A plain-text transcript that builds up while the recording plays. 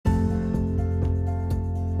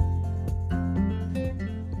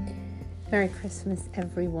Merry Christmas,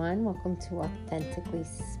 everyone. Welcome to Authentically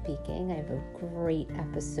Speaking. I have a great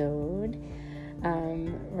episode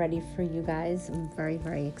ready for you guys. I'm very,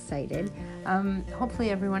 very excited.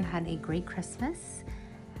 Hopefully everyone had a great Christmas,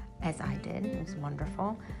 as I did. It was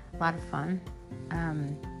wonderful. A lot of fun.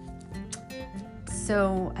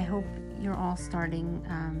 So I hope you're all starting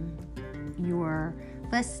your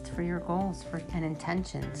list for your goals and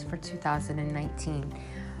intentions for 2019.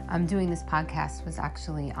 Doing this podcast was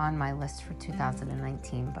actually on my list for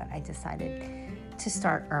 2019, but I decided to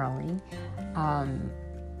start early,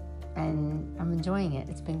 and I'm enjoying it.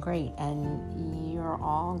 It's been great, and you're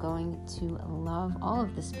all going to love all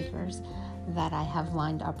of the speakers that I have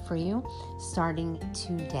lined up for you. Starting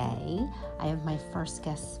today, I have my first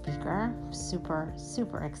guest speaker. Super,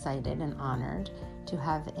 super excited and honored to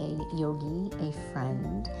have a yogi, a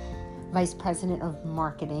friend, Vice President of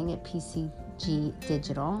Marketing at PCG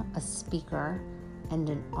Digital, a speaker, and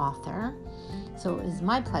an author. So it is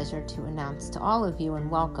my pleasure to announce to all of you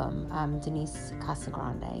and welcome Denise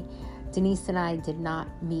Casagrande. Denise and I did not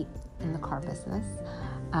meet in the car business.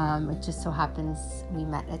 It just so happens we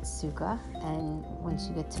met at Suga, and once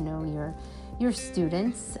you get to know your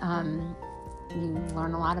students, you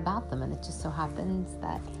learn a lot about them, and it just so happens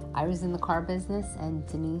that I was in the car business and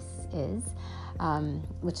Denise is,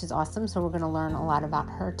 which is awesome. So we're going to learn a lot about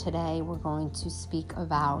her today. We're going to speak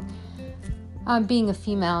about being a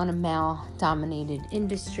female in a male-dominated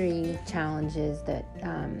industry, challenges that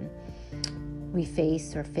we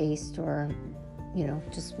face or faced, or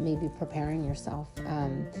just maybe preparing yourself,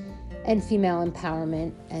 and female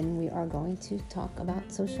empowerment. And we are going to talk about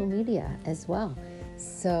social media as well.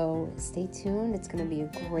 So stay tuned. It's going to be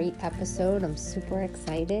a great episode. I'm super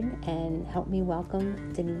excited, and help me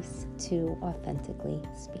welcome Denise to Authentically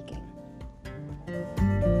Speaking.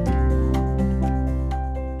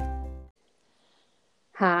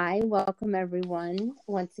 Hi, welcome everyone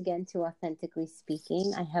once again to Authentically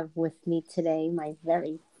Speaking. I have with me today my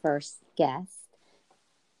very first guest.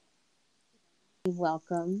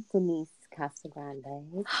 Welcome, Denise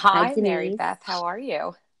Casagrande. Hi, Denise. Mary Beth. How are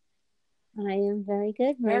you? I am very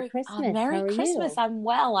good. Merry Christmas. Merry How are Christmas. you? I'm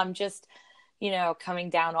well. I'm just, coming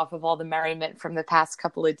down off of all the merriment from the past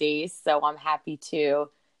couple of days. So I'm happy to,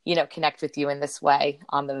 connect with you in this way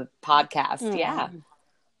on the podcast. Oh. Yeah.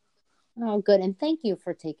 Oh, good. And thank you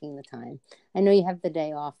for taking the time. I know you have the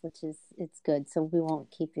day off, it's good. So we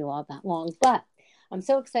won't keep you all that long, but I'm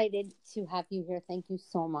so excited to have you here. Thank you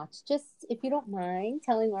so much. Just, if you don't mind,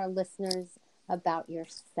 telling our listeners about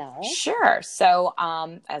yourself. Sure. So,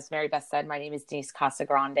 as Mary Beth said, my name is Denise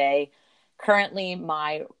Casagrande. Currently,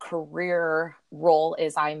 my career role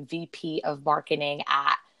is I'm VP of Marketing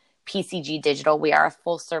at PCG Digital. We are a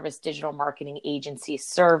full-service digital marketing agency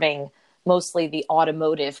serving mostly the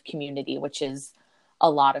automotive community, which is a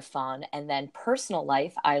lot of fun. And then personal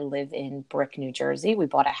life, I live in Brick, New Jersey. We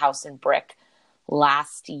bought a house in Brick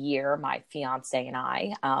last year, my fiance and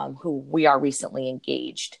I, who we are recently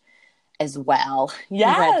engaged as well.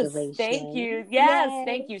 Yes. Thank you. Yes. Yay.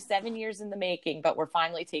 Thank you. 7 years in the making, but we're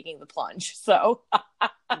finally taking the plunge. So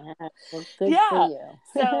well, good for you.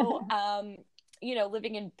 So,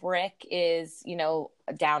 living in Brick is,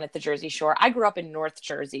 down at the Jersey Shore. I grew up in North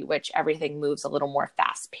Jersey, which everything moves a little more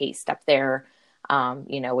fast paced up there.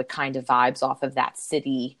 It kind of vibes off of that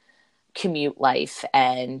city commute life.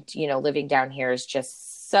 And, living down here is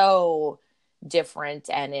just so different,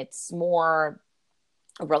 and it's more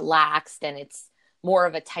relaxed, and it's more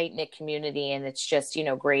of a tight-knit community, and it's just,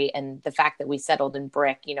 great. And the fact that we settled in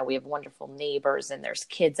Brick, we have wonderful neighbors, and there's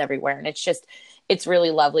kids everywhere, and it's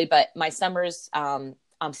really lovely. But my summers, I'm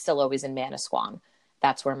still always in Manasquan.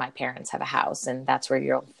 That's where my parents have a house, and that's where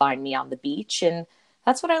you'll find me on the beach. And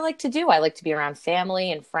that's what I like to do. I like to be around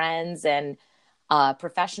family and friends, and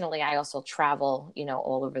professionally, I also travel,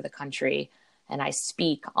 all over the country, and I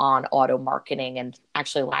speak on auto marketing. And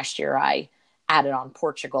actually last year I added on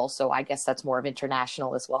Portugal. So I guess that's more of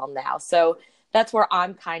international as well now. So that's where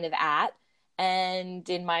I'm kind of at. And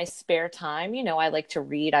in my spare time, I like to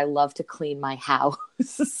read. I love to clean my house.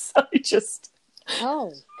 So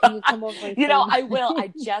can you come over and clean? I will.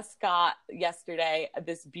 I just got yesterday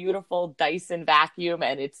this beautiful Dyson vacuum,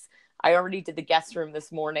 and I already did the guest room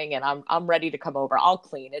this morning, and I'm ready to come over. I'll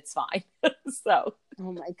clean. It's fine. So.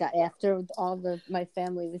 Oh my God! After my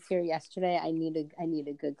family was here yesterday, I need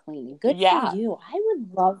a good cleaning. Good for you. I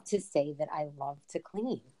would love to say that I love to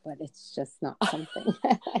clean, but it's just not something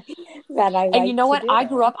that I like. And you know what? Do. I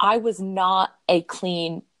grew up. I was not a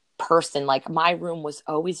clean person. Like, my room was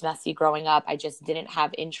always messy growing up. I just didn't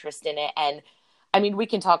have interest in it. And I mean, we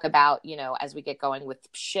can talk about, as we get going with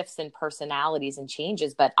shifts in personalities and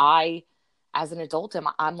changes, but I as an adult,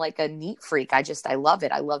 I'm like a neat freak. I love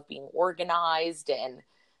it. I love being organized, and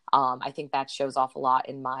I think that shows off a lot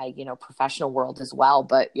in my, professional world as well.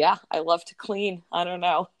 But yeah, I love to clean. I don't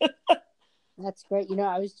know. That's great.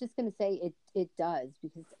 I was just going to say it does,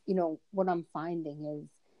 because, what I'm finding is,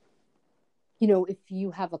 if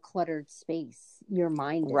you have a cluttered space, your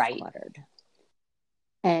mind is Right. cluttered.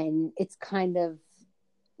 And it's kind of,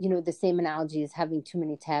 the same analogy as having too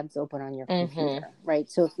many tabs open on your computer, right?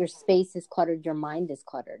 So if your space is cluttered, your mind is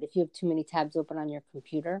cluttered. If you have too many tabs open on your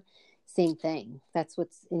computer, same thing. That's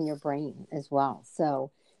what's in your brain as well.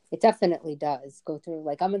 So it definitely does go through,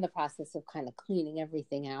 like, I'm in the process of kind of cleaning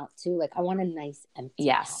everything out too. Like, I want a nice empty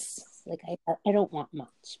house. Like, I don't want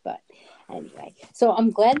much, but anyway. So I'm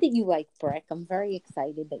glad that you like Brick. I'm very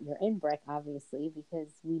excited that you're in Brick, obviously, because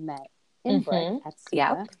we met in Brick at Supa.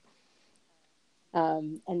 Yep.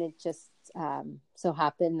 And it just so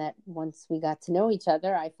happened that once we got to know each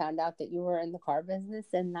other, I found out that you were in the car business,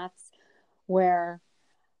 and that's where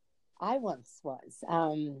I once was.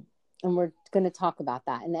 And we're going to talk about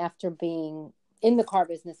that. And after being in the car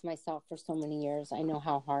business myself for so many years, I know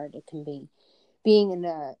how hard it can be being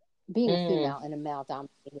a female in a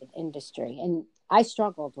male-dominated industry. And I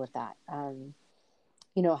struggled with that.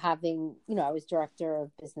 Having, I was director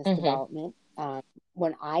of business development.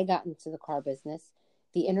 When I got into the car business,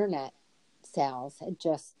 the internet sales had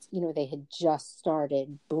just, they had just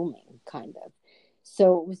started booming, kind of.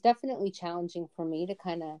 So it was definitely challenging for me to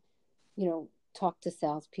kind of, talk to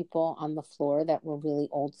salespeople on the floor that were really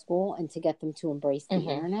old school and to get them to embrace the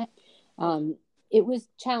internet. It was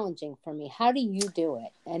challenging for me. How do you do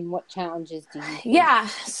it? And what challenges do you face? Yeah.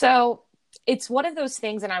 So it's one of those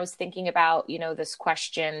things. And I was thinking about, this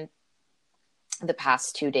question the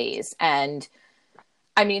past 2 days. And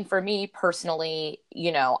I mean, for me personally,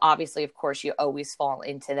 obviously, of course, you always fall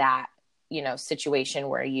into that, situation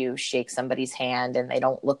where you shake somebody's hand and they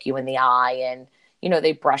don't look you in the eye, and,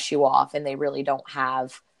 they brush you off, and they really don't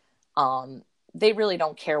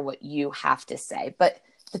care what you have to say. But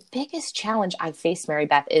the biggest challenge I've faced, Mary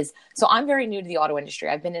Beth, is, so I'm very new to the auto industry.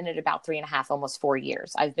 I've been in it about 3.5, almost 4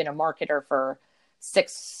 years. I've been a marketer for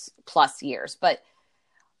 6+ years, but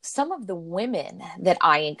some of the women that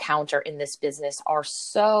I encounter in this business are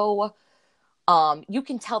so, you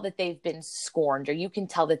can tell that they've been scorned, or you can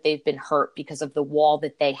tell that they've been hurt because of the wall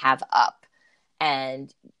that they have up.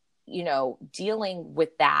 And, dealing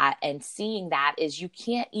with that and seeing that is, you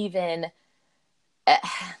can't even,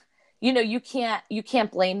 you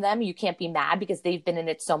can't blame them. You can't be mad because they've been in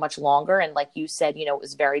it so much longer. And like you said, it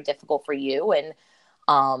was very difficult for you. And,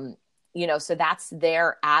 so that's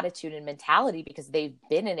their attitude and mentality because they've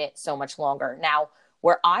been in it so much longer. Now,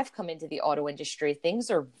 where I've come into the auto industry, things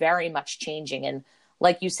are very much changing. And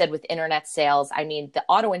like you said, with internet sales, I mean, the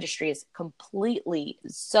auto industry is completely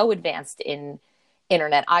so advanced in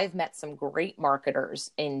internet. I've met some great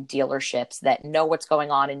marketers in dealerships that know what's going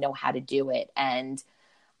on and know how to do it. And,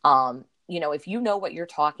 if you know what you're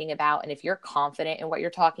talking about, and if you're confident in what you're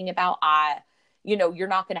talking about, you're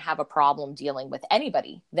not going to have a problem dealing with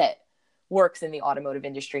anybody that works in the automotive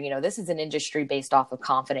industry. This is an industry based off of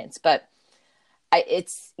confidence, but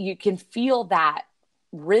you can feel that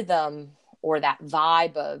rhythm or that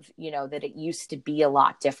vibe of, that it used to be a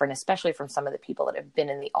lot different, especially from some of the people that have been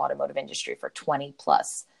in the automotive industry for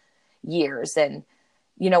 20+ years. And,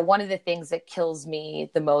 one of the things that kills me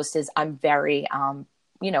the most is I'm very,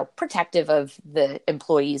 protective of the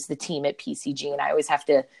employees, the team at PCG. And I always have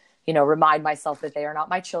to, remind myself that they are not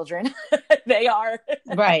my children. They are,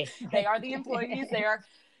 right. They are the employees. They are,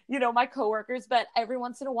 my coworkers. But every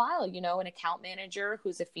once in a while, an account manager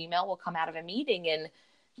who's a female will come out of a meeting and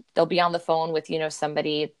they'll be on the phone with,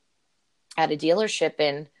 somebody at a dealership.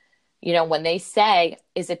 And, when they say,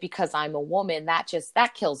 is it because I'm a woman? That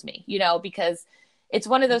kills me, because it's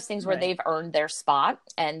one of those things where they've earned their spot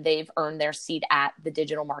and they've earned their seat at the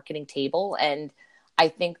digital marketing table. And I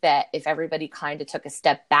think that if everybody kind of took a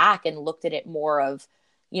step back and looked at it more of,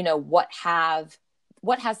 what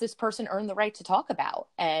has this person earned the right to talk about?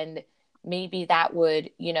 And maybe that would,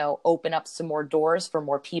 open up some more doors for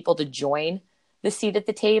more people to join the seat at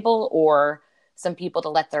the table, or some people to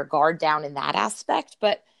let their guard down in that aspect.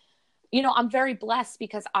 But, I'm very blessed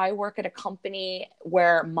because I work at a company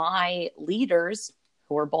where my leaders,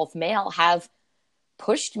 who are both male, have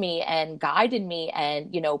pushed me and guided me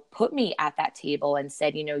and, put me at that table and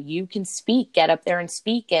said, you can speak, get up there and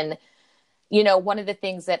speak. And, one of the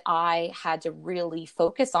things that I had to really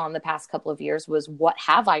focus on the past couple of years was, what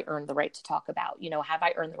have I earned the right to talk about? Have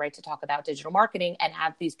I earned the right to talk about digital marketing and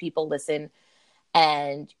have these people listen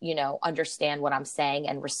and, understand what I'm saying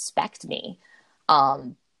and respect me?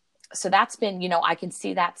 so that's been, I can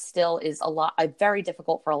see that still is very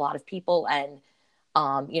difficult for a lot of people. And,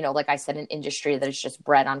 like I said, an industry that is just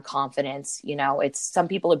bred on confidence, it's some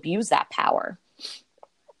people abuse that power.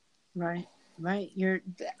 Right.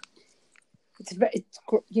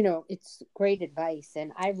 It's great advice.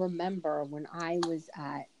 And I remember when I was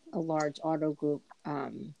at a large auto group,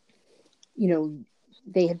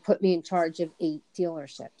 they had put me in charge of 8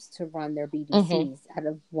 dealerships to run their BDCs out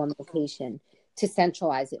of one location, to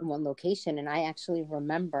centralize it in one location. And I actually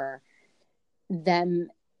remember them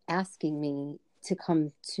asking me to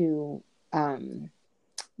come to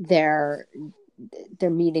their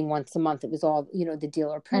meeting once a month. It was all, the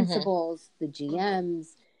dealer principals, the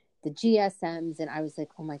GMs, the GSMs. And I was like,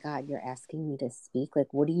 oh my God, you're asking me to speak?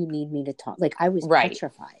 Like, what do you need me to talk? Like, I was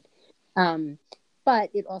petrified.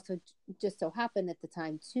 But it also just so happened at the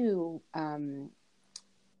time too,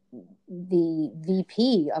 the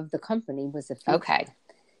VP of the company was a female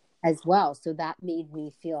as well. So that made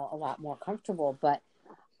me feel a lot more comfortable. But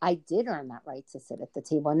I did earn that right to sit at the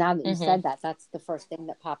table. And now that you said that, that's the first thing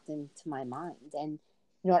that popped into my mind. And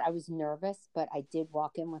you know what? I was nervous, but I did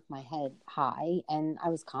walk in with my head high and I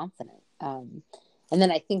was confident. And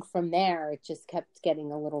then I think from there, it just kept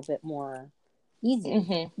getting a little bit more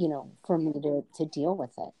easy, for me to deal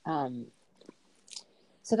with it.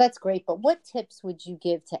 So that's great. But what tips would you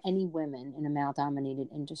give to any women in a male-dominated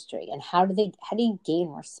industry? And how do you gain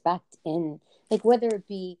respect in, like, whether it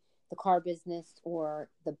be the car business or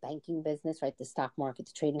the banking business, right? The stock market,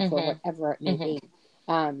 the trading floor, whatever it may be.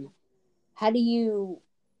 How do you,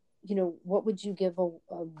 what would you give a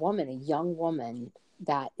young woman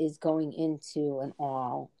that is going into an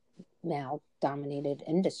all male dominated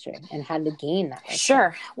industry, and how to gain that respect?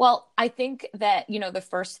 Sure. Well, I think that, the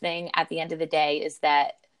first thing at the end of the day is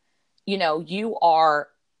that, you are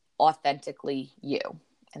authentically you,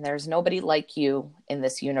 and there's nobody like you in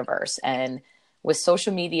this universe. And with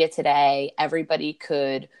social media today, everybody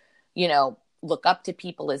could, look up to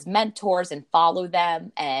people as mentors and follow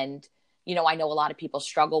them. And, I know a lot of people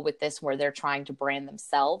struggle with this where they're trying to brand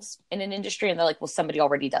themselves in an industry and they're like, well, somebody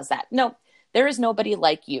already does that. No, there is nobody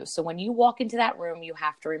like you. So when you walk into that room, you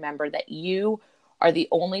have to remember that you are the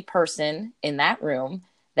only person in that room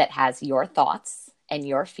that has your thoughts and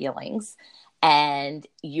your feelings and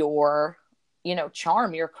your,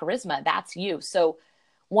 charm, your charisma. That's you. So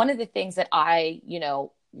one of the things that I,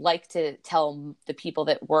 like to tell the people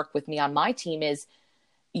that work with me on my team is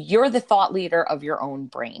you're the thought leader of your own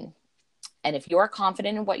brain. And if you're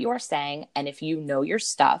confident in what you are saying, and if you know your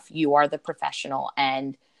stuff, you are the professional,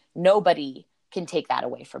 and nobody can take that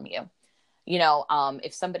away from you.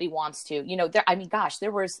 If somebody wants to,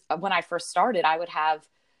 there was, when I first started, I would have,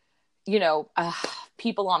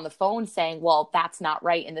 people on the phone saying, well, that's not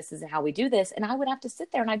right. And this isn't how we do this. And I would have to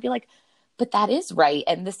sit there and I'd be like, but that is right.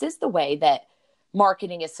 And this is the way that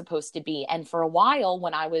marketing is supposed to be. And for a while,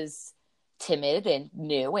 when I was timid and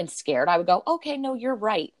new and scared, I would go, okay, no, you're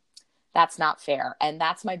right. That's not fair. And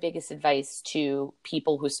that's my biggest advice to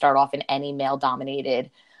people who start off in any male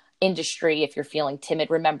dominated industry. If you're feeling timid,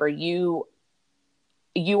 remember you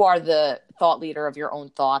are the thought leader of your own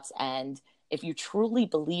thoughts. And if you truly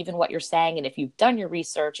believe in what you're saying, and if you've done your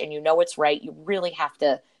research and you know it's right, you really have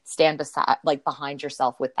to stand behind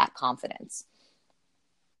yourself with that confidence.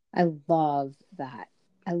 I love that.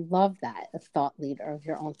 A thought leader of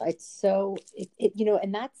your own. It's so,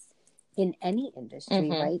 and that's in any industry,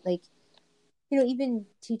 right? Like, even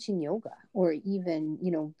teaching yoga, or even,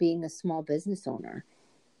 being a small business owner,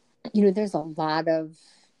 there's a lot of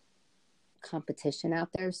competition out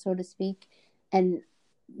there, so to speak. And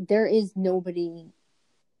there is nobody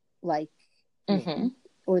like me,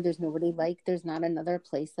 or there's not another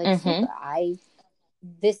place like Suga.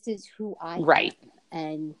 This is who I am.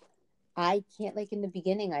 And I can't, like, in the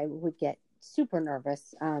beginning, I would get super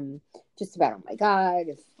nervous, just about, oh my God,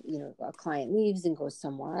 if, a client leaves and goes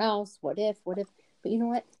somewhere else, what if, but you know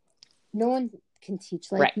what? No one can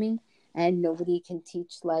teach like me, and nobody can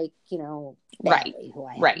teach like, Bailey, who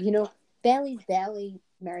I am. Bailey's Bailey,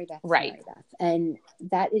 Mary Beth's Mary Beth. And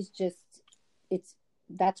that is just,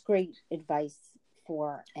 that's great advice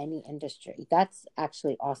for any industry. That's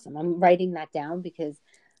actually awesome. I'm writing that down because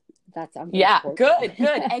good.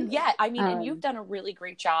 And and you've done a really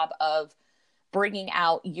great job of bringing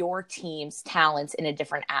out your team's talents in a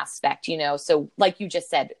different aspect, so like you just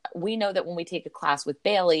said, we know that when we take a class with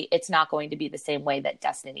Bailey, it's not going to be the same way that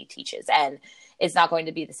Destiny teaches, and it's not going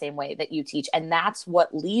to be the same way that you teach. And that's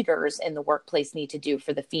what leaders in the workplace need to do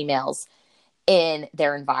for the females in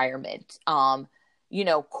their environment.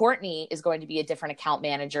 Courtney is going to be a different account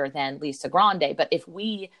manager than Lisa Grande, but if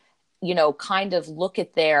we, kind of look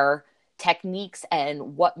at their techniques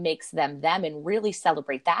and what makes them them, and really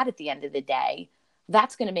celebrate that at the end of the day,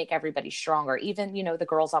 that's going to make everybody stronger. Even, the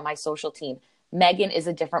girls on my social team, Megan is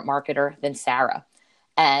a different marketer than Sarah.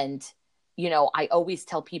 And, I always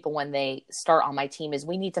tell people when they start on my team is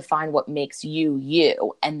we need to find what makes you,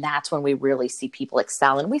 you. And that's when we really see people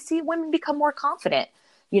excel. And we see women become more confident,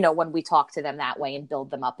 when we talk to them that way and build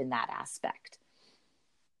them up in that aspect.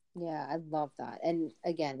 Yeah, I love that. And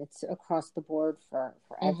again, it's across the board for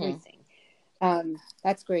everything.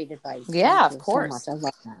 That's great advice. Yeah, Thank of you course. so much. I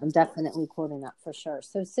love that. I'm definitely quoting that for sure.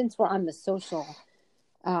 So since we're on the social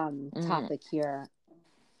topic here,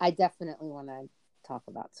 I definitely want to talk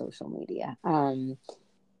about social media. I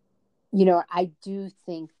do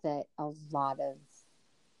think that a lot of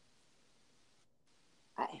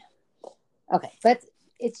but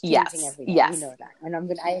it's changing every day. Yes. You know that. And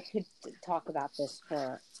I could talk about this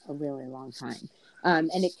for a really long time.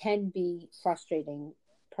 And it can be frustrating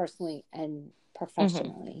personally and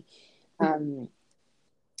professionally.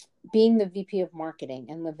 Being the VP of marketing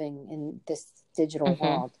and living in this digital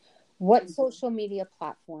world, what social media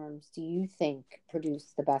platforms do you think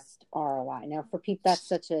produce the best ROI? Now, for people, that's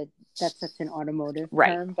such an automotive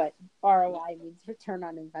term, but ROI means return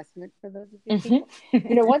on investment for those of you people.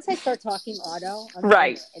 Once I start talking auto,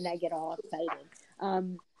 and I get all excited.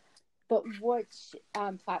 But which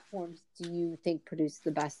platforms do you think produce the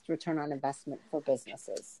best return on investment for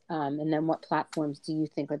businesses? And then what platforms do you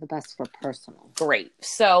think are the best for personal? Great.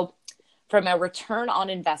 So from a return on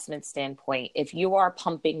investment standpoint, if you are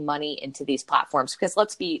pumping money into these platforms, because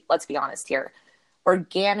let's be honest here,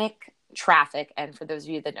 organic traffic, and for those of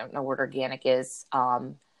you that don't know what organic is,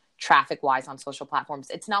 traffic wise on social platforms,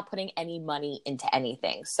 it's not putting any money into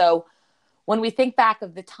anything. So when we think back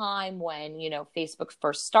of the time when, Facebook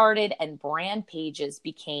first started and brand pages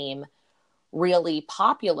became really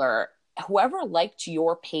popular, whoever liked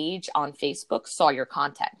your page on Facebook saw your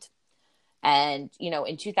content. And,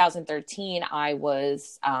 in 2013, I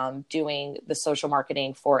was doing the social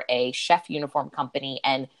marketing for a chef uniform company,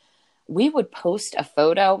 and we would post a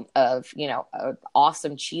photo of, an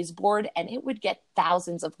awesome cheese board, and it would get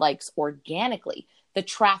thousands of likes organically. The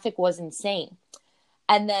traffic was insane.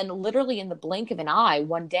 And then literally in the blink of an eye,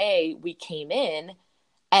 one day we came in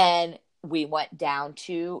and we went down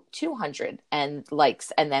to 200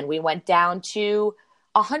 likes. And then we went down to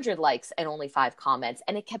 100 likes and only 5 comments.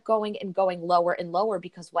 And it kept going and going lower and lower,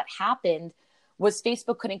 because what happened was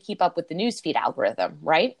Facebook couldn't keep up with the newsfeed algorithm,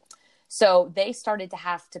 right? So they started to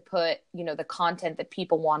have to put, the content that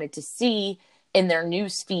people wanted to see in their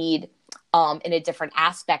newsfeed in a different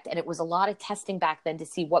aspect. And it was a lot of testing back then to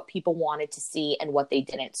see what people wanted to see and what they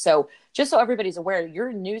didn't. So just so everybody's aware,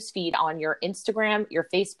 your newsfeed on your Instagram, your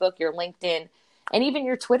Facebook, your LinkedIn, and even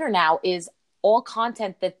your Twitter now is all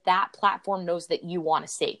content that platform knows that you want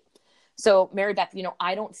to see. So Mary Beth,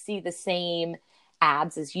 I don't see the same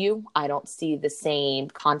ads as you. I don't see the same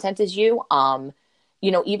content as you.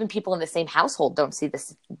 Even people in the same household don't see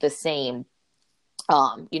the same,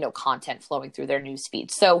 content flowing through their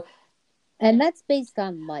newsfeed. So, and that's based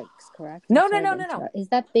on likes, correct? No. Is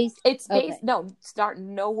that based? It's based,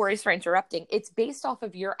 no worries for interrupting. It's based off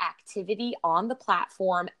of your activity on the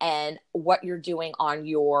platform and what you're doing on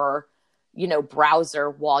your, browser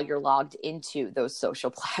while you're logged into those social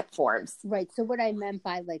platforms. Right. So what I meant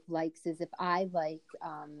by likes is if I like,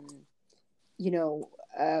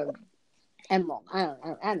 emerald, I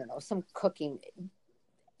don't know, some cooking.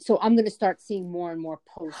 So I'm going to start seeing more and more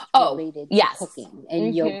posts related to cooking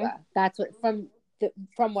and yoga. That's what from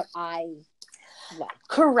what I like.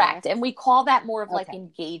 Correct. And we call that more of like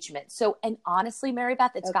engagement. So, and honestly, Mary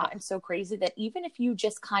Beth, it's gotten so crazy that even if you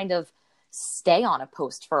just kind of stay on a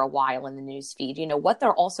post for a while in the newsfeed, what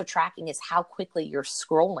they're also tracking is how quickly you're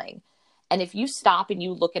scrolling. And if you stop and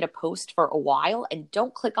you look at a post for a while and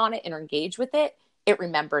don't click on it and engage with it, it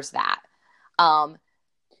remembers that.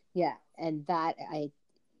 Yeah. And that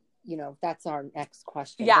that's our next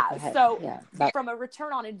question. Yeah. So from a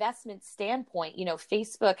return on investment standpoint,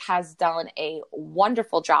 Facebook has done a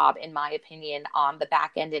wonderful job, in my opinion, on the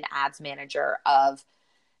back end in Ads Manager of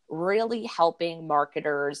really helping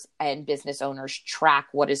marketers and business owners track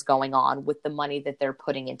what is going on with the money that they're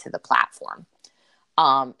putting into the platform.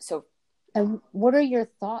 And what are your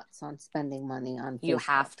thoughts on spending money on Facebook? You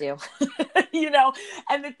have to,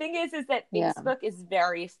 and the thing is that Facebook is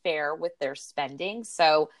very fair with their spending.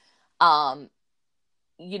 So, Google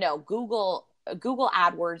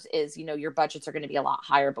AdWords is, your budgets are going to be a lot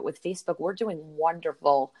higher, but with Facebook, we're doing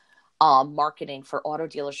wonderful marketing for auto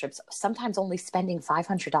dealerships, sometimes only spending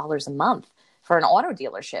 $500 a month for an auto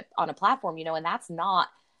dealership on a platform, and that's not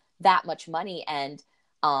that much money. And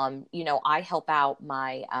I help out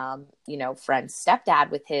my, friend's stepdad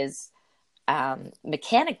with his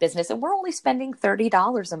mechanic business, and we're only spending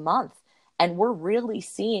 $30 a month. And we're really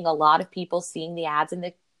seeing a lot of people seeing the ads in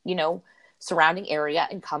the, surrounding area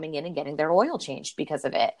and coming in and getting their oil changed because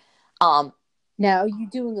of it. Now, are you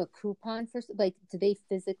doing a coupon for, like, do they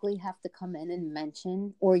physically have to come in and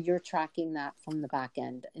mention, or you're tracking that from the back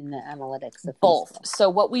end in the analytics of both? Facebook? So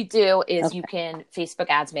what we do is you can Facebook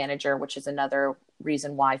Ads Manager, which is another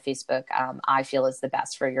reason why Facebook, I feel, is the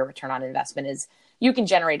best for your return on investment, is you can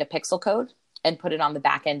generate a pixel code and put it on the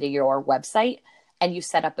back end of your website, and you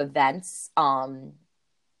set up events,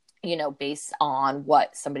 based on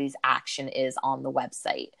what somebody's action is on the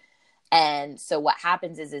website. And so what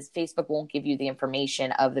happens is Facebook won't give you the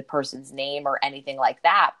information of the person's name or anything like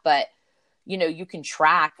that. But, you can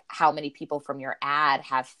track how many people from your ad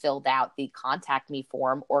have filled out the contact me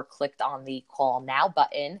form or clicked on the call now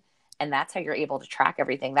button. And that's how you're able to track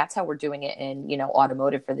everything. That's how we're doing it in,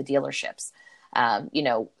 automotive for the dealerships.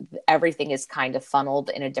 Everything is kind of funneled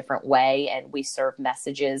in a different way, and we serve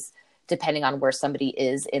messages depending on where somebody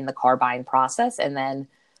is in the car buying process. And then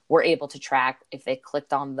we're able to track if they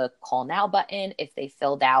clicked on the call now button, if they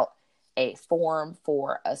filled out a form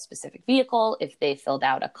for a specific vehicle, if they filled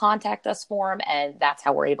out a contact us form, and that's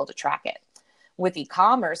how we're able to track it. With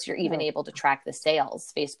e-commerce, you're even able to track the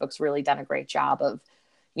sales. Facebook's really done a great job of,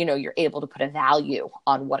 you're able to put a value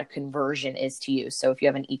on what a conversion is to you. So if you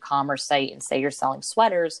have an e-commerce site and say you're selling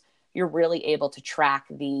sweaters, you're really able to track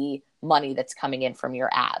the money that's coming in from your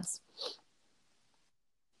ads.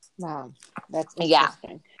 Wow, that's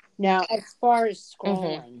interesting. Yeah. Now, as far as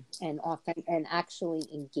scrolling and actually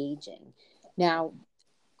engaging, now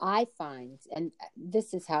I find, and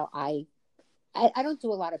this is how I don't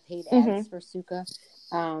do a lot of paid ads for Suka,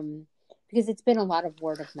 because it's been a lot of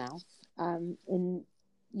word of mouth,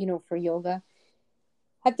 for yoga.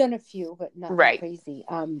 I've done a few, but nothing crazy.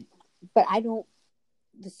 But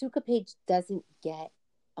the Suka page doesn't get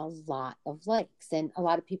a lot of likes, and a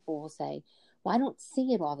lot of people will say, well, I don't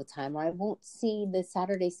see it all the time, or I won't see the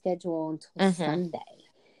Saturday schedule until Sunday.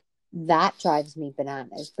 That drives me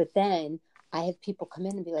bananas. But then I have people come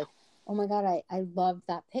in and be like, oh my God, I love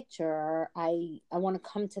that picture. Or I want to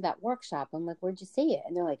come to that workshop. I'm like, where'd you see it?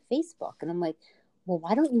 And they're like, Facebook. And I'm like, well,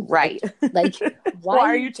 why don't you why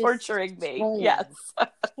are you torturing me? Scrolling? Yes.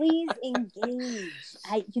 Please engage.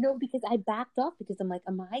 Because I backed off, because I'm like,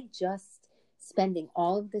 am I just spending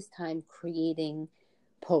all of this time creating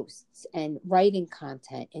posts and writing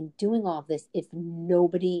content and doing all of this if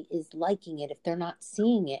nobody is liking it, if they're not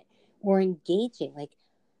seeing it or engaging? Like,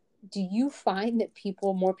 do you find that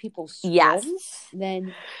more people scroll? Yes.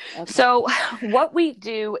 Then So what we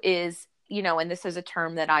do is, and this is a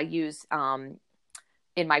term that I use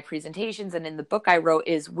in my presentations and in the book I wrote,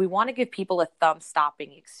 is we want to give people a thumb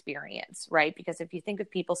stopping experience, right? Because if you think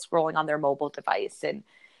of people scrolling on their mobile device, and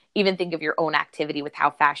even think of your own activity with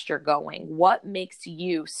how fast you're going, what makes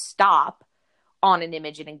you stop on an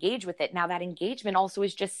image and engage with it? Now, that engagement also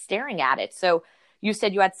is just staring at it. So you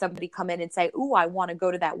said you had somebody come in and say, ooh, I want to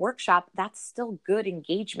go to that workshop. That's still good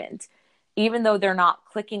engagement. Even though they're not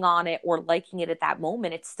clicking on it or liking it at that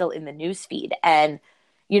moment, it's still in the newsfeed. And,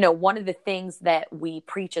 one of the things that we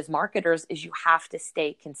preach as marketers is you have to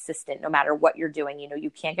stay consistent no matter what you're doing. You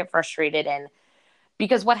can't get frustrated, and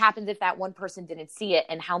because what happens if that one person didn't see it,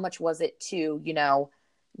 and how much was it to,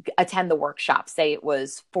 attend the workshop? Say it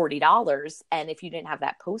was $40. And if you didn't have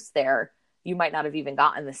that post there, you might not have even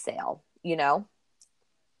gotten the sale,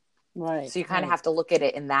 Right. So you kind of have to look at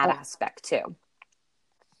it in that aspect too.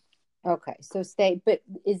 Okay. So but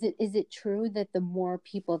is it true that the more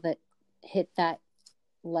people that hit that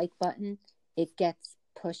like button, it gets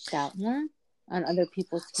pushed out more on other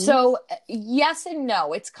people's feeds? So yes and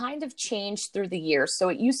no. It's kind of changed through the years. So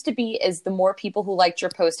it used to be is the more people who liked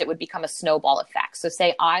your post, it would become a snowball effect. So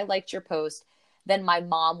say I liked your post, then my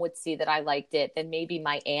mom would see that I liked it, then maybe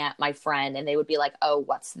my aunt, my friend, and they would be like, oh,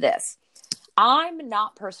 what's this? I'm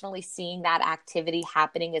not personally seeing that activity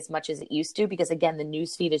happening as much as it used to, because again, the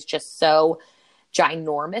newsfeed is just so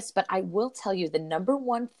ginormous. But I will tell you, the number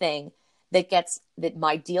one thing that gets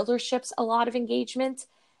my dealerships a lot of engagement,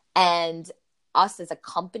 and us as a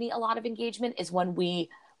company a lot of engagement, is when we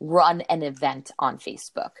run an event on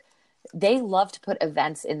Facebook. They love to put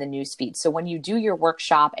events in the newsfeed. So when you do your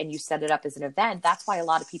workshop and you set it up as an event, that's why a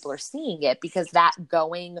lot of people are seeing it, because that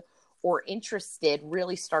going or interested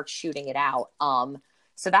really starts shooting it out.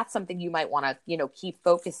 So that's something you might want to, keep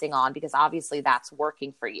focusing on, because obviously that's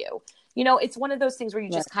working for you. It's one of those things where you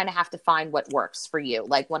just kind of have to find what works for you.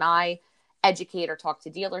 Like when I educate or talk to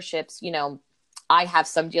dealerships, I have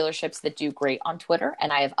some dealerships that do great on Twitter,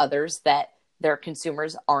 and I have others that their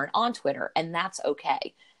consumers aren't on Twitter, and that's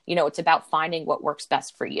okay. It's about finding what works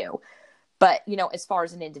best for you. But, as far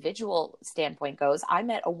as an individual standpoint goes, I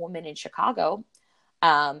met a woman in Chicago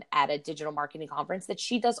at a digital marketing conference that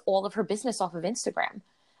she does all of her business off of Instagram,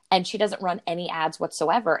 and she doesn't run any ads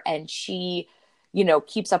whatsoever. And she,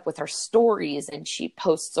 keeps up with her stories, and she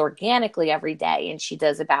posts organically every day, and she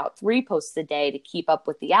does about 3 posts a day to keep up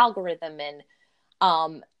with the algorithm. And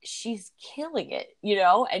she's killing it,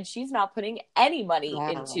 and she's not putting any money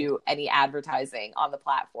into any advertising on the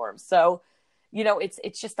platform. So,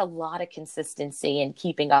 it's just a lot of consistency and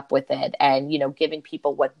keeping up with it, and, giving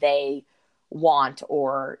people what they want,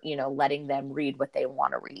 or, letting them read what they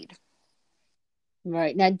want to read.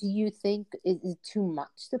 Right. Now, do you think is it too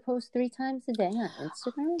much to post 3 times a day on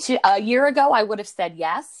Instagram? A year ago, I would have said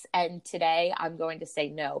yes. And today I'm going to say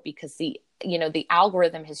no, because the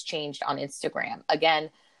algorithm has changed on Instagram.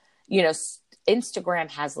 Again,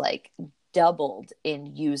 Instagram has like doubled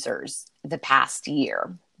in users the past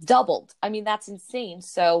year. Doubled. I mean, that's insane.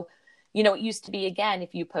 So, it used to be, again,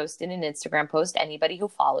 if you posted an Instagram post, anybody who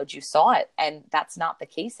followed you saw it. And that's not the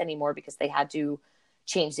case anymore, because they had to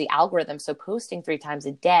change the algorithm. So posting 3 times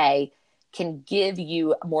a day can give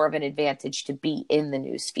you more of an advantage to be in the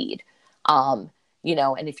news feed. And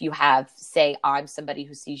if you have, say, I'm somebody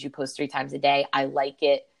who sees you post 3 times a day, I like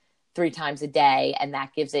it 3 times a day, and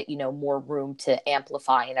that gives it, more room to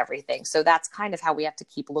amplify and everything. So that's kind of how we have to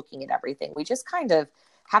keep looking at everything. We just kind of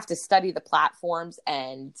have to study the platforms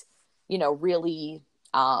and, really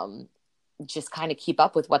just kind of keep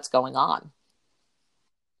up with what's going on.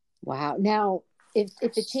 Wow. Now, if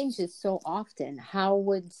it changes so often, how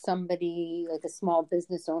would somebody like a small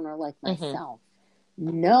business owner like myself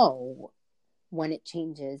know when it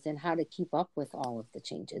changes and how to keep up with all of the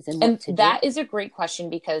changes? And that is a great question,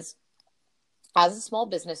 because as a small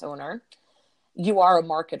business owner, you are a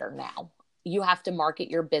marketer now. You have to market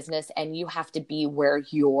your business, and you have to be where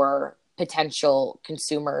your potential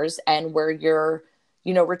consumers and where your,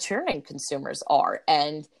 returning consumers are.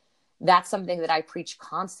 And that's something that I preach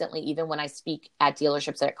constantly, even when I speak at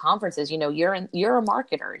dealerships and at conferences. You're a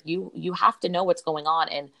marketer. You have to know what's going on.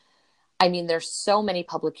 And I mean, there's so many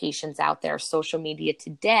publications out there, Social Media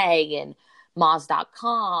Today and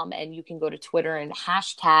Moz.com, and you can go to Twitter and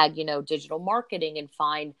hashtag, digital marketing, and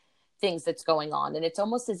find things that's going on. And it's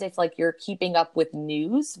almost as if like you're keeping up with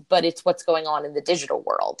news, but it's what's going on in the digital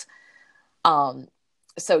world.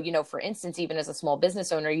 So, for instance, even as a small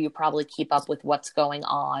business owner, you probably keep up with what's going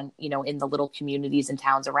on, in the little communities and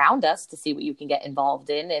towns around us to see what you can get involved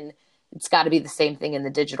in. And it's got to be the same thing in the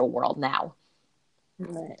digital world now.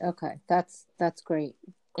 Right. Okay. That's great.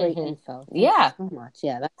 Great info. Thank you so much.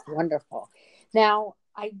 Yeah, that's wonderful. Now,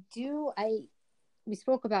 we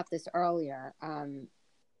spoke about this earlier, on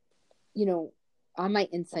my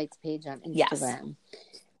insights page on Instagram. Yes.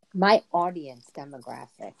 My audience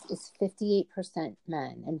demographic is 58%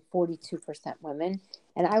 men and 42% women.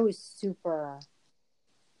 And I was super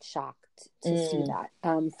shocked to see that,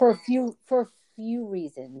 for a few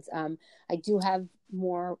reasons. I do have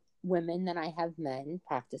more women than I have men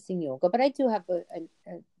practicing yoga, but I do have a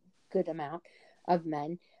good amount of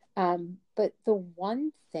men. But the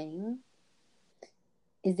one thing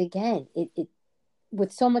is, again, it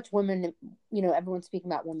with so much women, everyone's speaking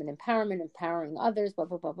about women empowerment, empowering others, blah,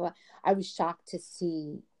 blah, blah, blah. I was shocked to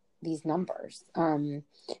see these numbers. Do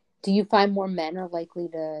you find more men are likely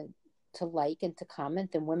to like and to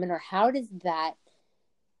comment than women? Or how does that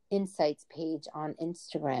insights page on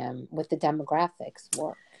Instagram with the demographics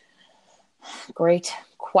work? Great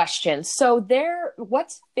question. So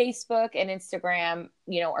what Facebook and Instagram,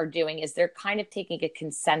 are doing is they're kind of taking a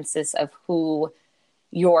consensus of who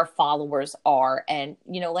your followers are. And,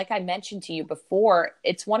 like I mentioned to you before,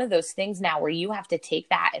 it's one of those things now where you have to take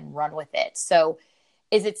that and run with it. So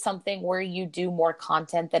is it something where you do more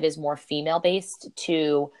content that is more female based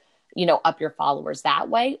to, up your followers that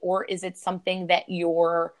way? Or is it something that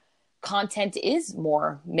your content is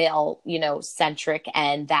more male, centric,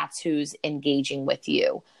 and that's who's engaging with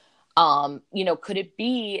you? Could it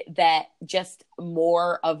be that just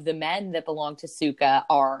more of the men that belong to Suka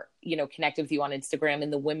are, connected with you on Instagram,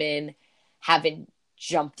 and the women haven't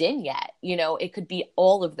jumped in yet? It could be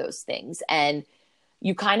all of those things. And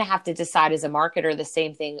you kind of have to decide as a marketer, the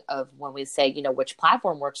same thing of when we say, which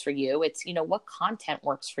platform works for you. It's, what content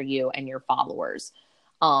works for you and your followers.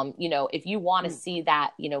 If you want to see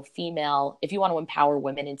that, female, if you want to empower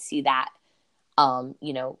women and see that,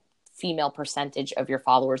 female percentage of your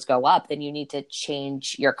followers go up, then you need to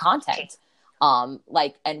change your content.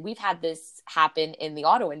 And we've had this happen in the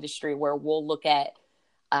auto industry where we'll look at,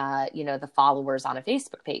 the followers on a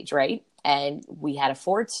Facebook page, right? And we had a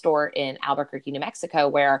Ford store in Albuquerque, New Mexico,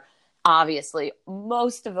 where obviously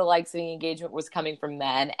most of the likes and the engagement was coming from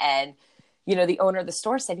men. And, the owner of the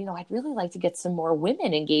store said, I'd really like to get some more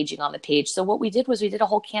women engaging on the page. So what we did was we did a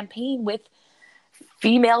whole campaign with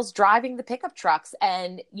females driving the pickup trucks.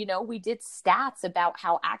 And, we did stats about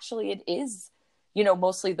how actually it is,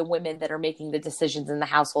 mostly the women that are making the decisions in the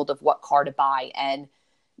household of what car to buy. And,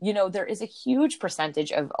 there is a huge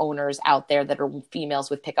percentage of owners out there that are females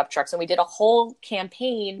with pickup trucks. And we did a whole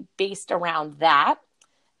campaign based around that.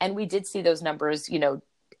 And we did see those numbers,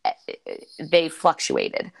 they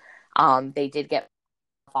fluctuated. They did get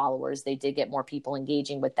followers. They did get more people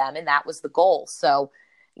engaging with them. And that was the goal. So,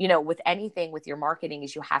 with anything with your marketing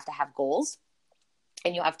is you have to have goals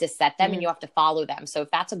and you have to set them and you have to follow them. So if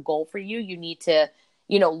that's a goal for you, you need to,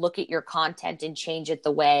 look at your content and change it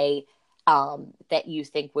the way that you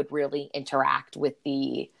think would really interact with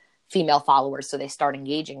the female followers so they start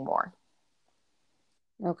engaging more.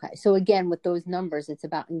 Okay. So again, with those numbers, it's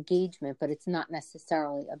about engagement, but it's not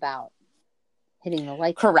necessarily about hitting the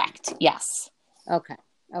like. Correct. Yes. Okay.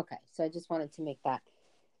 So I just wanted to make that.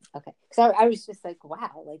 Okay. So I was just like,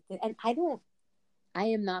 wow. And I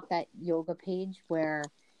am not that yoga page where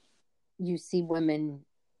you see women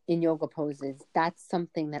in yoga poses. That's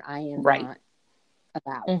something that I am not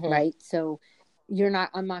about. Right. So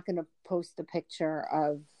I'm not going to post a picture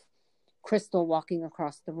of Crystal walking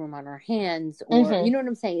across the room on her hands or, you know what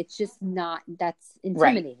I'm saying? It's just not, that's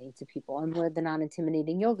intimidating to people. And we're the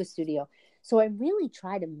non-intimidating yoga studio. So I really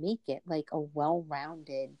try to make it like a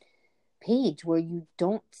well-rounded page where you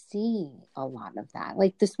don't see a lot of that.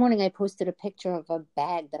 Like this morning I posted a picture of a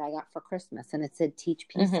bag that I got for Christmas and it said Teach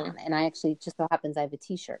Peace on it. And I actually, just so happens I have a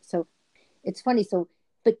t-shirt. So it's funny.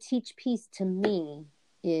 But Teach Peace to me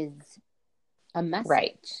is a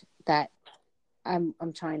message that I'm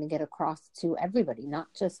trying to get across to everybody, not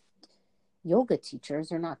just yoga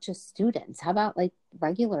teachers or not just students. How about like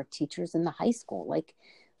regular teachers in the high school? Like,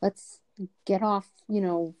 let's get off,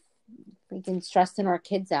 freaking stressing our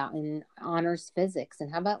kids out in honors physics.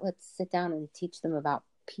 And how about let's sit down and teach them about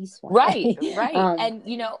peace one day. Right. And,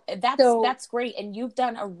 that's great. And you've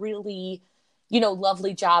done a really,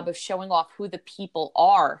 lovely job of showing off who the people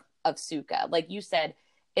are of Suka. Like you said,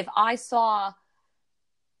 if I saw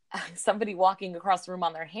somebody walking across the room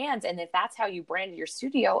on their hands, and if that's how you branded your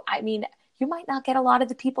studio, I mean, you might not get a lot of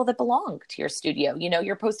the people that belong to your studio.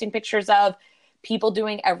 You're posting pictures of people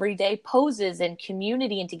doing everyday poses and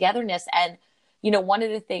community and togetherness. And, one of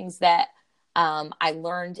the things that I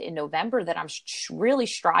learned in November that I'm really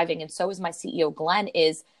striving, and so is my CEO, Glenn,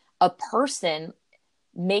 is a person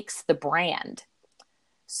makes the brand.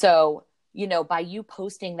 So, by you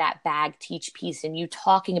posting that bag Teach Peace and you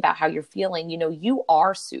talking about how you're feeling, you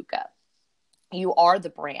are Suka. You are the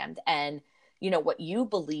brand. And, what you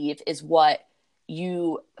believe is what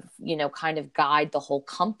you kind of guide the whole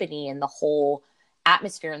company and the whole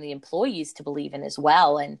atmosphere and the employees to believe in as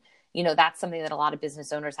well. And, that's something that a lot of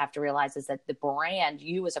business owners have to realize is that the brand,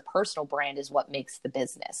 you as a personal brand, is what makes the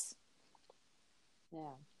business. Yeah.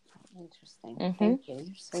 Interesting. Thank you.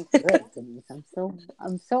 You're so good, Denise.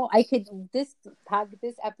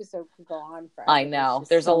 This episode could go on forever. I know.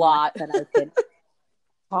 There's so a lot that I could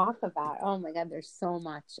talk about. Oh my God, there's so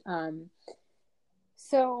much.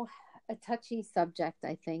 So a touchy subject,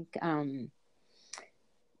 I think. I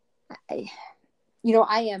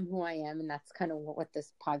am who I am, and that's kind of what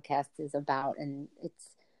this podcast is about. And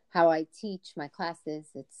it's how I teach my classes.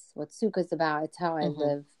 It's what Suka's about. It's how I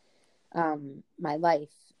live my life.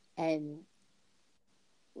 And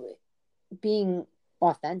being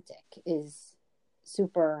authentic is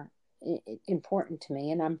super important to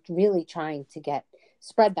me. And I'm really trying to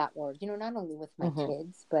spread that word, not only with my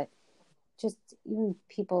kids, but just even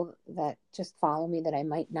people that just follow me that I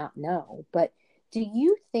might not know. But do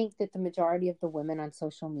you think that the majority of the women on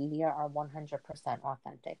social media are 100%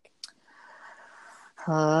 authentic?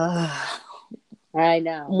 I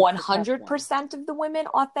know. 100% of the women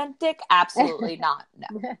authentic? Absolutely not.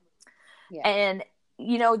 No. Yeah. And,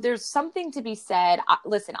 there's something to be said.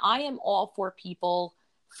 Listen, I am all for people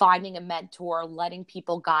finding a mentor, letting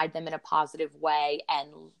people guide them in a positive way and,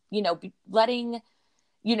 letting,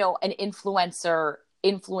 an influencer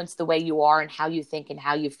influence the way you are and how you think and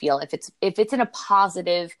how you feel. If it's in a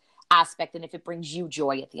positive aspect and if it brings you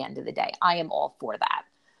joy at the end of the day, I am all for that.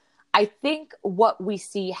 I think what we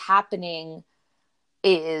see happening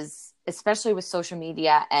is, especially with social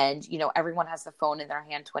media and, everyone has the phone in their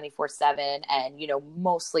hand 24/7 and,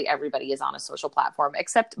 mostly everybody is on a social platform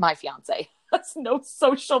except my fiance. That's no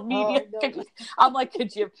social media. Oh, no. I'm like,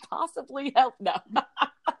 could you possibly help? No.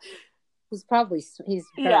 he's very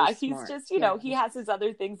Yeah, he's smart. just, Yeah. he has his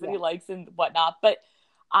other things that Yeah. he likes and whatnot. But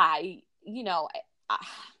I, you know,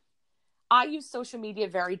 I use social media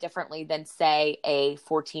very differently than, say, a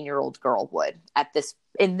 14-year-old girl would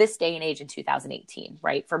in this day and age in 2018,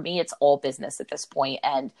 right? For me, it's all business at this point,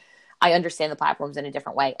 and I understand the platforms in a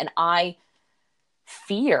different way. And I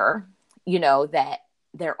fear, that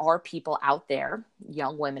there are people out there,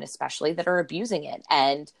 young women especially, that are abusing it.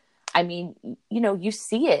 And I mean, you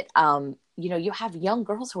see it. You have young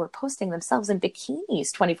girls who are posting themselves in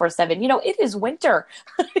bikinis 24/7. It is winter.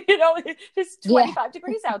 It's Yeah. 25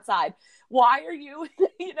 degrees outside. Why are you,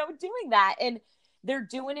 doing that? And they're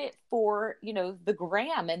doing it for, the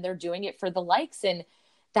gram, and they're doing it for the likes. And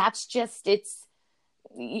that's just,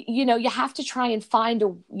 you have to try and find a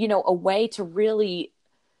way to really,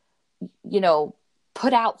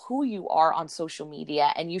 put out who you are on social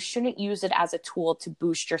media, and you shouldn't use it as a tool to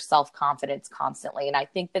boost your self-confidence constantly. And I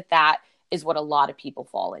think that is what a lot of people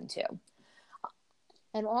fall into.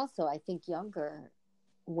 And also, I think younger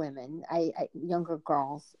women, younger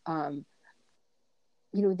girls,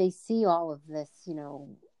 they see all of this,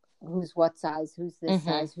 who's what size, who's this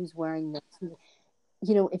size, who's wearing this.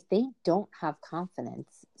 If they don't have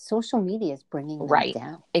confidence, social media is bringing them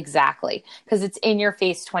down. Exactly. Because it's in your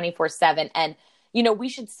face 24/7. And, we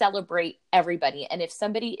should celebrate everybody. And if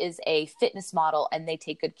somebody is a fitness model and they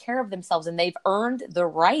take good care of themselves and they've earned the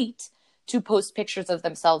right to post pictures of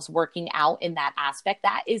themselves working out in that aspect,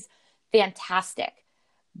 that is fantastic.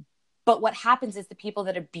 But what happens is the people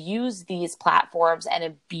that abuse these platforms and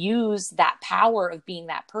abuse that power of being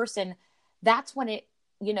that person, that's when it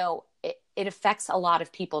affects a lot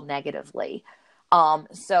of people negatively.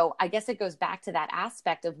 So I guess it goes back to that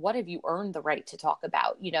aspect of, what have you earned the right to talk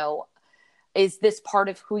about? Is this part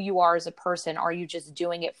of who you are as a person? Are you just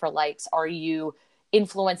doing it for likes? Are you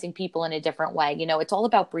influencing people in a different way? It's all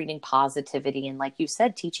about breeding positivity. And like you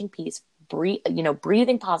said, teaching peace,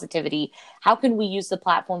 breathing positivity. How can we use the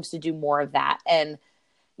platforms to do more of that? And,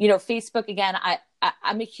 Facebook, again,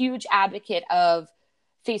 I'm a huge advocate of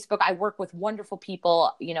Facebook. I work with wonderful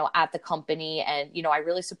people, at the company, and, I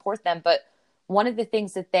really support them. But one of the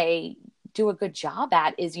things that they do a good job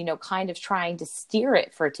at is, kind of trying to steer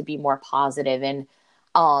it for it to be more positive and,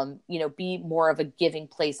 be more of a giving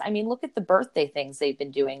place. I mean, look at the birthday things they've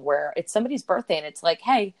been doing, where it's somebody's birthday and it's like,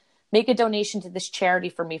 hey, make a donation to this charity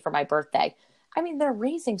for me for my birthday. I mean, they're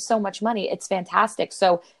raising so much money. It's fantastic.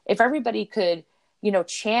 So if everybody could,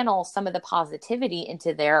 channel some of the positivity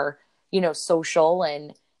into their, social,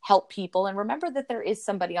 and help people, and remember that there is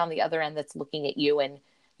somebody on the other end that's looking at you, and,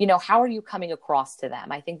 how are you coming across to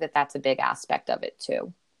them? I think that that's a big aspect of it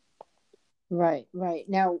too. Right.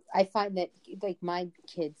 Now, I find that, like, my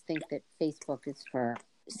kids think that Facebook is for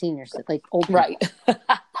seniors, like old people. Right.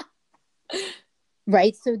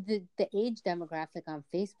 Right. So the age demographic on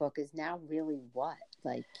Facebook is now really what?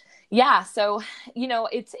 Like, yeah. So,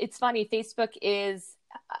 it's funny. Facebook is,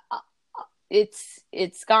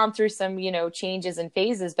 it's gone through some, changes and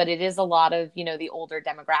phases, but it is a lot of, the older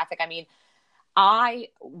demographic. I mean, I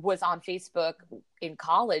was on Facebook in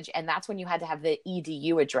college, and that's when you had to have the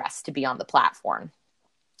EDU address to be on the platform.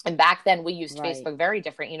 And back then we used Facebook very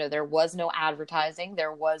different. There was no advertising.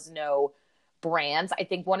 There was no brands. I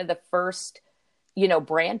think one of the first,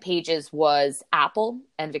 brand pages was Apple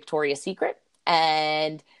and Victoria's Secret.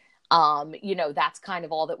 And, that's kind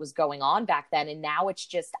of all that was going on back then. And now it's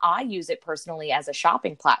just, I use it personally as a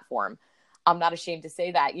shopping platform. I'm not ashamed to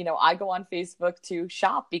say that. I go on Facebook to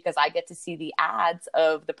shop because I get to see the ads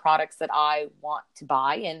of the products that I want to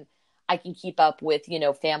buy, and I can keep up with,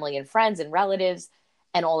 family and friends and relatives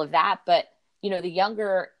and all of that. But, the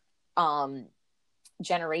younger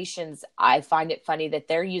generations, I find it funny that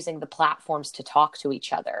they're using the platforms to talk to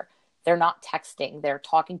each other. They're not texting. They're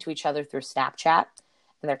talking to each other through Snapchat,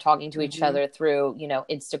 and they're talking to each other through,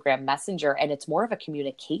 Instagram Messenger. And it's more of a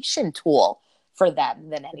communication tool for them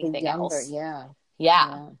than anything else.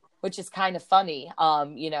 Yeah. Which is kind of funny.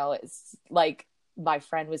 It's like my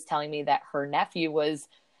friend was telling me that her nephew was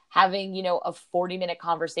having, a 40-minute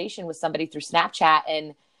conversation with somebody through Snapchat,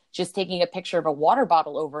 and just taking a picture of a water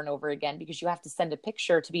bottle over and over again, because you have to send a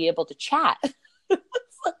picture to be able to chat.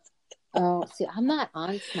 Oh, see, I'm not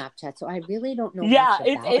on Snapchat, so I really don't know. Yeah, much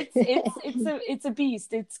about it's a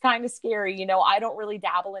beast. It's kind of scary. I don't really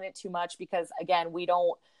dabble in it too much because, again, we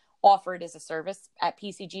don't offer it as a service at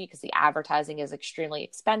PCG because the advertising is extremely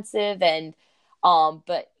expensive. And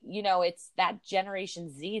but it's that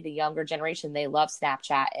Generation Z, the younger generation, they love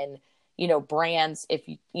Snapchat. And brands, if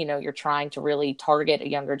you're trying to really target a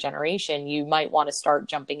younger generation, you might want to start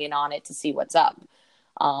jumping in on it to see what's up.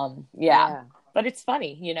 Yeah. But it's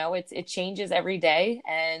funny, it changes every day.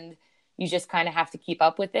 And You just kind of have to keep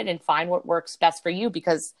up with it and find what works best for you,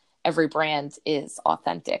 because every brand is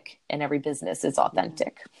authentic and every business is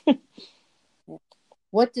authentic.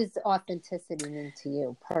 What does authenticity mean to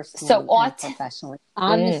you personally and professionally?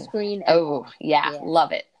 On the screen.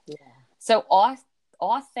 Love it. Yeah. So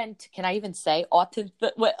authentic. Can I even say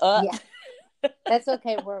authentic? Yeah, that's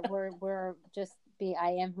okay. We're just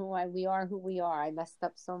I am we are who we are. I messed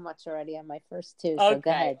up so much already on my first two. So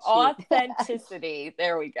go ahead. Authenticity.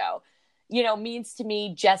 There we go. Means to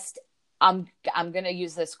me just, I'm going to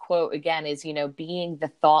use this quote again, is, being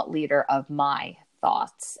the thought leader of my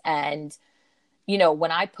thoughts. And,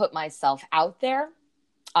 when I put myself out there,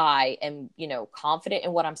 I am, confident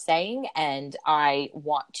in what I'm saying, and I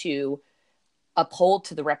want to uphold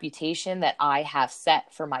to the reputation that I have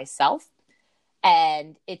set for myself.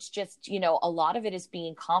 And it's just, a lot of it is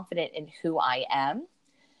being confident in who I am.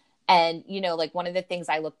 And, like one of the things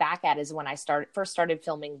I look back at is when I first started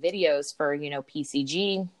filming videos for,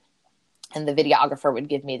 PCG, and the videographer would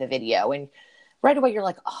give me the video. And right away you're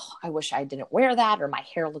like, oh, I wish I didn't wear that, or my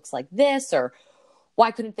hair looks like this, or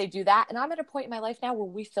why couldn't they do that? And I'm at a point in my life now where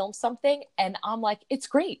we film something and I'm like, it's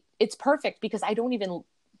great. It's perfect, because I don't even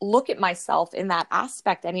look at myself in that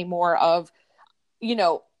aspect anymore of,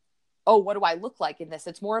 oh, what do I look like in this?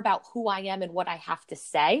 It's more about who I am and what I have to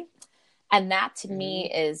say. And that to me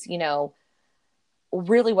is,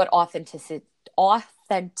 really what authenticity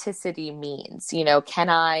means. Can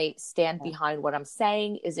I stand behind what I'm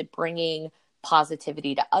saying? Is it bringing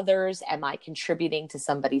positivity to others? Am I contributing to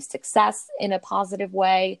somebody's success in a positive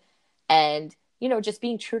way? And, just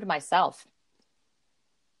being true to myself.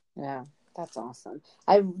 Yeah, that's awesome.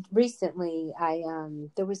 I recently, I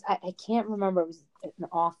can't remember, it was an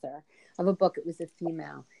author of a book. It was a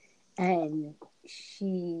female, and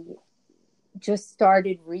she just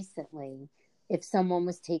started recently. If someone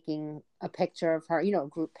was taking a picture of her, a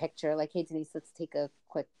group picture, like, hey, Denise, let's take a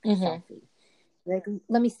quick selfie. Like,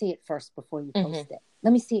 let me see it first before you post it.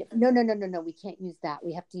 Let me see it. No, we can't use that.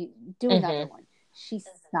 We have to do another one. She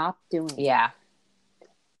stopped doing it.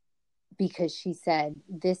 Because she said,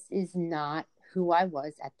 this is not who I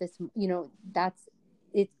was at this, that's,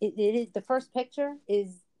 it is, the first picture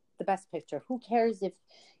is the best picture. Who cares if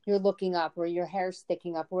you're looking up or your hair's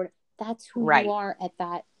sticking up, or that's who you are at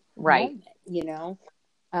that moment,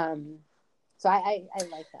 so I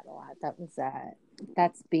like that a lot. That was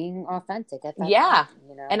that's being authentic at that time,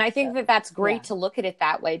 And I think that's great to look at it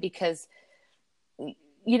that way, because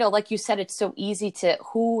like you said, it's so easy to,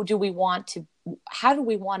 how do we want to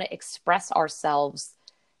express ourselves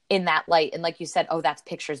in that light? And like you said, oh, that's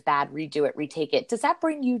picture's bad, redo it, retake it. Does that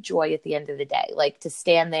bring you joy at the end of the day? Like, to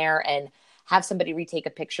stand there and have somebody retake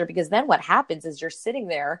a picture, because then what happens is you're sitting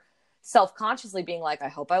there self-consciously being like, I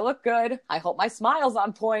hope I look good. I hope my smile's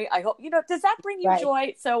on point. I hope, does that bring you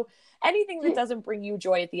joy? So anything that doesn't bring you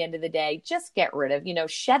joy at the end of the day, just get rid of,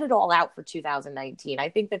 shed it all out for 2019. I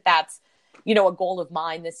think that's, a goal of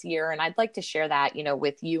mine this year. And I'd like to share that,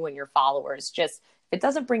 with you and your followers. Just, if it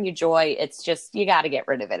doesn't bring you joy, it's just, you got to get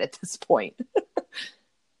rid of it at this point.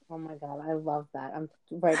 Oh my God. I love that. I'm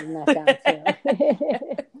writing that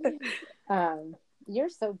down too. You're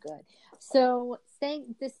so good. So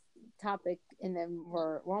staying this topic, and then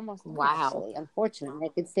we're almost actually, unfortunately, I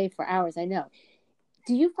could stay for hours. I know.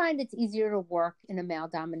 Do you find it's easier to work in a male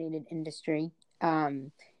dominated industry? Now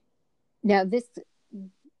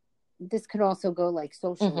this could also go like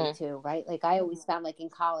socially too, right? Like, I always found, like, in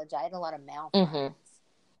college, I had a lot of male friends,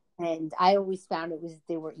 and I always found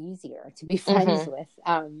they were easier to be friends with.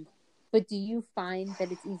 But do you find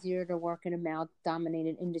that it's easier to work in a male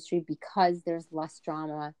dominated industry because there's less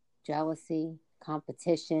drama, jealousy,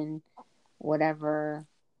 competition, whatever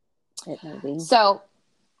it may be? So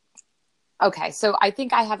I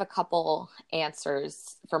think I have a couple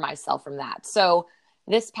answers for myself from that. So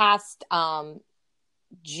this past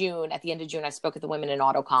June, at the end of June, I spoke at the Women in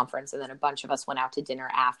Auto conference, and then a bunch of us went out to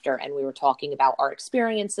dinner after, and we were talking about our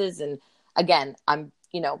experiences. And again, I'm,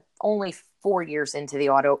 only 4 years into the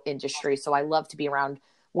auto industry, so I love to be around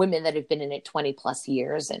women that have been in it 20 plus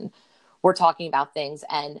years, and we're talking about things.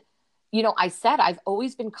 And, I said, I've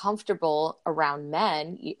always been comfortable around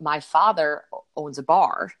men. My father owns a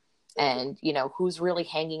bar, and, who's really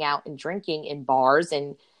hanging out and drinking in bars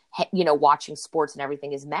and, watching sports and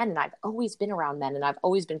everything is men. And I've always been around men, and I've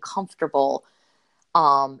always been comfortable,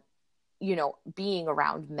 being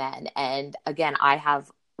around men. And again, I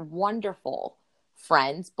have wonderful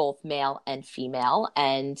friends, both male and female.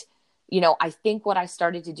 And, I think what I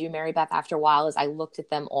started to do, Mary Beth, after a while, is I looked at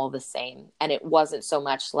them all the same. And it wasn't so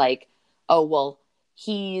much like, oh, well,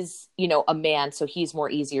 he's, a man, so he's more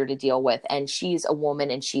easier to deal with. And she's a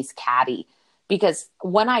woman and she's catty. because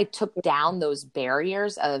when I took down those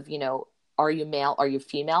barriers of, are you male, are you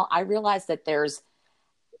female, I realized that there's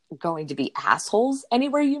going to be assholes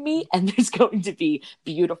anywhere you meet, and there's going to be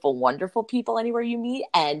beautiful, wonderful people anywhere you meet.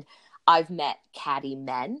 And I've met catty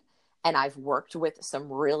men, and I've worked with some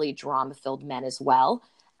really drama-filled men as well.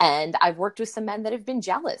 And I've worked with some men that have been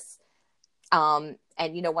jealous. And,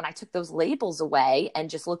 when I took those labels away and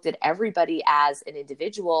just looked at everybody as an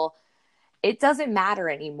individual, it doesn't matter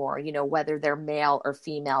anymore, whether they're male or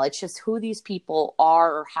female. It's just who these people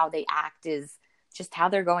are, or how they act is just how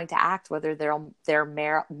they're going to act, whether they're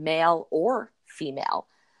male or female.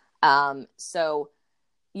 So,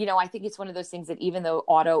 I think it's one of those things that even though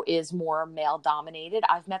auto is more male dominated,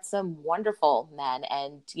 I've met some wonderful men,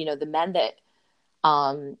 and, the men that,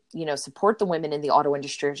 support the women in the auto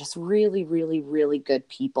industry are just really, really, really good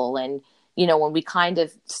people. And, when we kind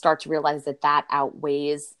of start to realize that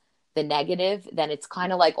outweighs the negative, then it's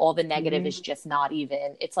kind of like all the negative is just not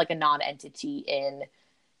even, it's like a non-entity in,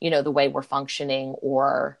 the way we're functioning,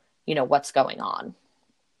 or, what's going on.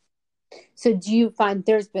 So do you find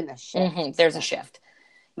there's been a shift? Mm-hmm. There's a shift.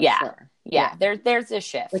 Yeah. Sure. Yeah. There's a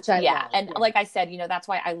shift. Which I love. And like I said, that's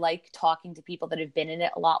why I like talking to people that have been in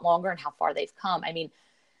it a lot longer and how far they've come. I mean,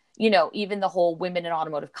 even the whole Women in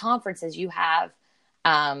Automotive conferences, you have,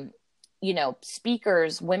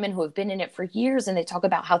 speakers, women who have been in it for years, and they talk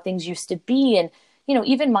about how things used to be. And,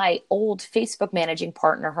 even my old Facebook managing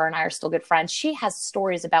partner, her and I are still good friends. She has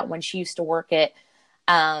stories about when she used to work at,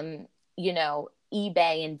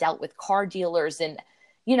 eBay and dealt with car dealers, and,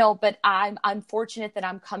 but I'm fortunate that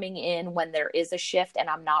I'm coming in when there is a shift, and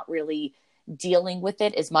I'm not really dealing with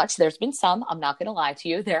it as much. There's been some, I'm not going to lie to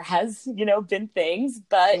you. There has, been things,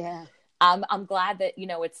 but yeah. I'm glad that,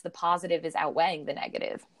 it's the positive is outweighing the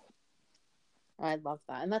negative. I love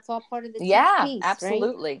that. And that's all part of the piece, Right?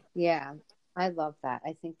 absolutely. Yeah. I love that.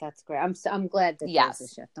 I think that's great. I'm glad that there's a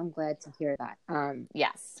shift. I'm glad to hear that.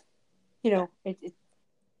 Yes.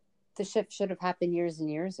 The shift should have happened years and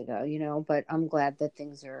years ago, but I'm glad that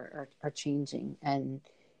things are changing. And,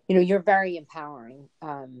 you're very empowering.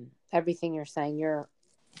 Everything you're saying, you're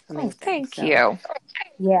amazing. Thank you.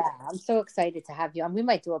 Yeah. I'm so excited to have you on. We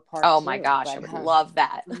might do a part Oh two, my gosh. I would love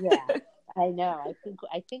that. Yeah. I know.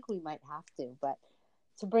 I think we might have to, but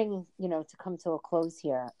to bring, to come to a close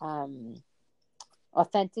here,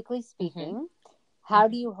 authentically speaking, how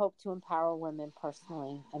do you hope to empower women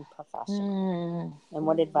personally and professionally? And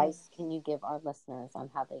what advice can you give our listeners on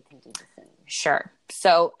how they can do the same? Sure.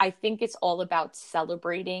 So I think it's all about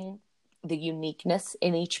celebrating the uniqueness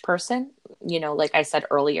in each person. Like I said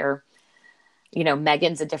earlier,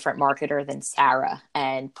 Megan's a different marketer than Sarah.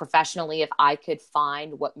 And professionally, if I could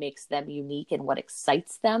find what makes them unique and what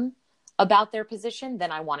excites them about their position,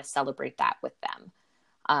 then I want to celebrate that with them.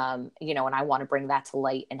 And I want to bring that to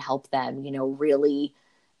light and help them, really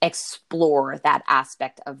explore that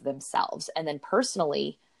aspect of themselves. And then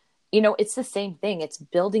personally, it's the same thing. It's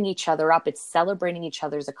building each other up. It's celebrating each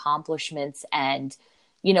other's accomplishments, and,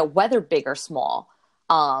 whether big or small,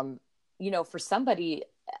 for somebody,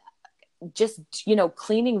 just,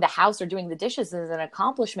 cleaning the house or doing the dishes is an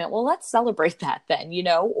accomplishment. Well, let's celebrate that then,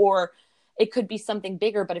 or it could be something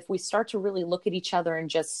bigger. But if we start to really look at each other and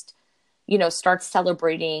just, start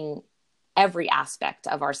celebrating every aspect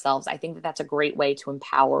of ourselves, I think that that's a great way to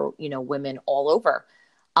empower, women all over,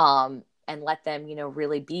 and let them,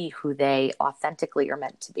 really be who they authentically are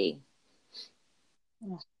meant to be.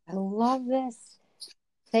 I love this.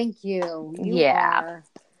 Thank you. You are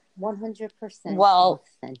 100% well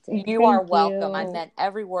authentic. You are welcome. I meant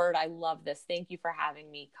every word. I love this. Thank you for having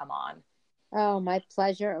me. Come on. Oh, my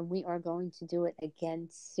pleasure. And we are going to do it again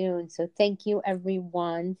soon. So thank you,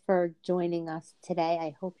 everyone, for joining us today.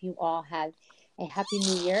 I hope you all have a happy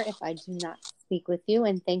new year if I do not speak with you.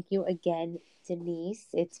 And thank you again, Denise.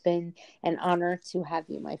 It's been an honor to have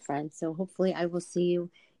you, my friend. So hopefully I will see you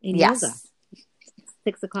in yoga.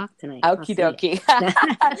 6:00 tonight. Okie dokie.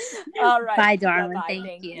 All right. Bye, darling. Bye-bye.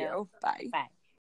 Thank you. Bye. Bye.